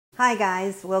Hi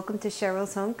guys, welcome to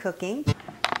Cheryl's Home Cooking.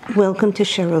 Welcome to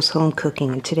Cheryl's Home Cooking,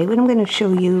 and today what I'm going to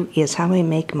show you is how I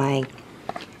make my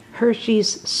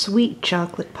Hershey's sweet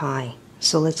chocolate pie.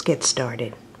 So let's get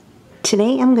started.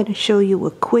 Today I'm going to show you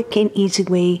a quick and easy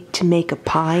way to make a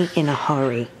pie in a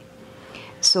hurry.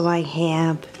 So I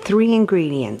have 3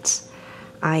 ingredients.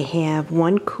 I have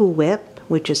 1 Cool Whip,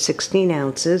 which is 16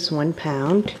 ounces, 1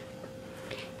 pound,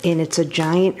 and it's a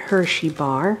giant Hershey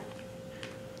bar.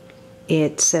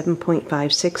 It's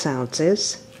 7.56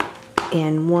 ounces,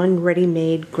 and 1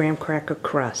 ready-made graham cracker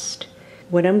crust.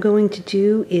 What I'm going to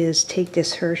do is take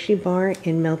this Hershey bar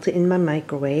and melt it in my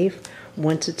microwave.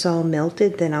 Once it's all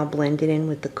melted, then I'll blend it in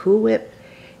with the Cool Whip,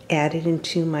 add it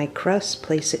into my crust,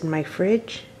 place it in my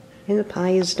fridge, and the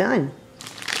pie is done.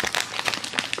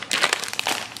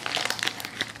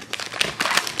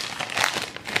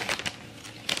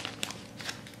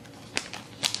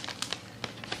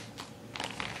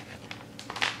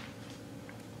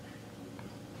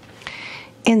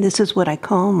 And this is what I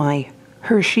call my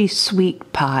Hershey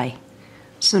sweet pie.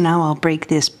 So now I'll break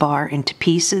this bar into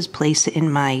pieces, place it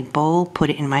in my bowl, put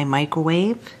it in my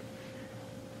microwave.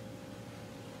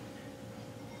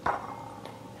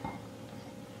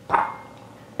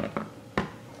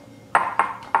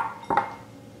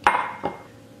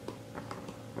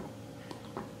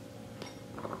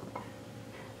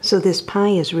 So this pie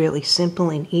is really simple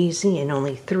and easy and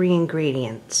only 3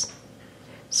 ingredients.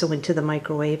 So into the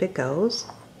microwave it goes.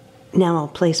 Now I'll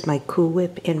place my Cool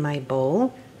Whip in my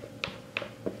bowl.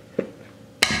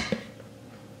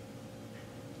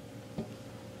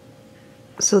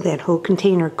 So that whole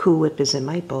container of Cool Whip is in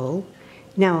my bowl.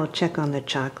 Now I'll check on the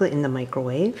chocolate in the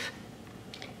microwave.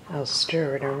 I'll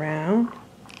stir it around.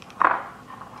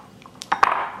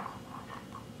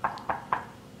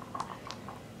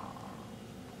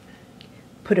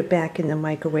 Put it back in the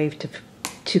microwave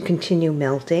to continue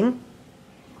melting.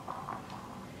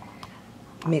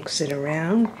 Mix it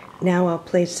around. Now I'll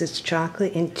place this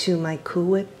chocolate into my Cool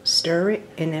Whip, stir it,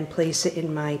 and then place it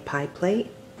in my pie plate.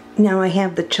 Now I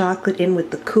have the chocolate in with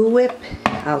the Cool Whip.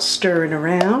 I'll stir it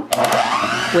around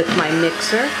with my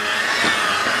mixer.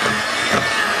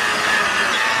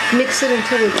 Mix it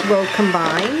until it's well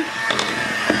combined.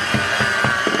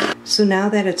 So now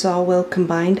that it's all well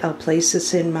combined, I'll place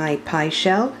this in my pie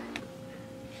shell.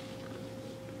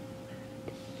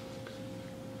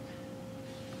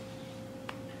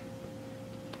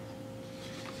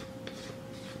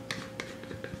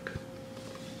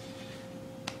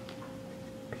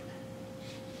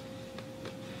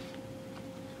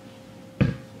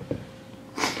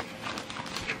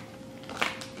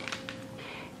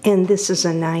 And this is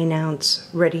a 9-ounce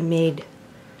ready-made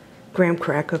graham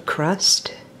cracker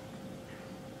crust.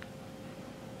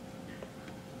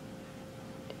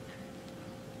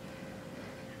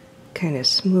 Kind of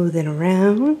smooth it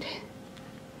around.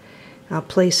 I'll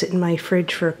place it in my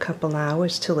fridge for a couple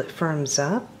hours till it firms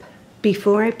up.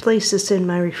 Before I place this in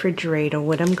my refrigerator,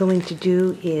 what I'm going to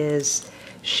do is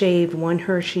shave 1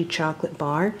 Hershey chocolate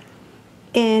bar.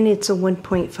 And it's a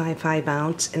 1.55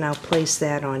 ounce, and I'll place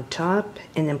that on top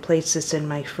and then place this in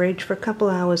my fridge for a couple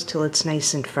hours till it's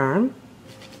nice and firm.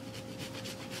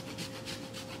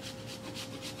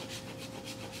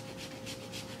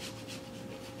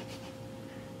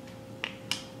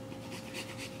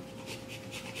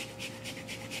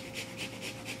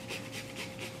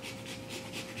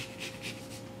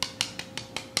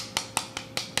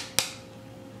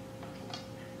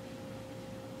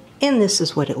 And this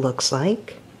is what it looks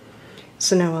like.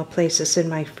 So now I'll place this in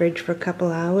my fridge for a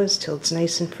couple hours till it's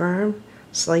nice and firm.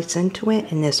 Slice into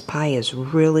it, and this pie is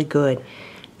really good.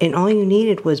 And all you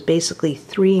needed was basically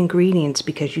 3 ingredients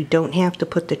because you don't have to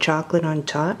put the chocolate on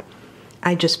top.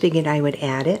 I just figured I would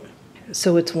add it.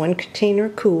 So it's 1 container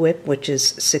of Cool Whip, which is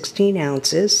 16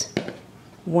 ounces.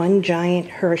 1 giant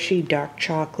Hershey dark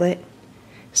chocolate,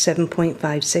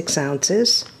 7.56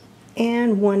 ounces.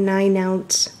 And 1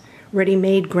 9-ounce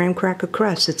ready-made graham cracker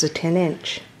crust. It's a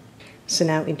 10-inch. So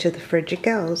now into the fridge it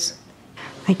goes.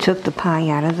 I took the pie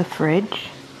out of the fridge.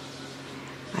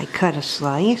 I cut a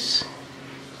slice.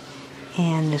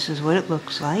 And this is what it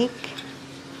looks like.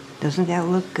 Doesn't that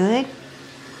look good?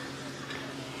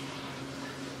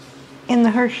 And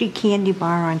the Hershey candy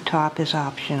bar on top is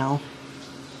optional.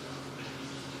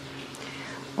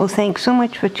 Well, thanks so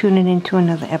much for tuning in to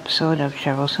another episode of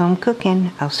Cheryl's Home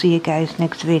Cooking. I'll see you guys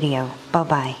next video.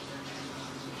 Bye-bye.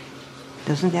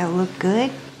 Doesn't that look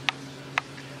good?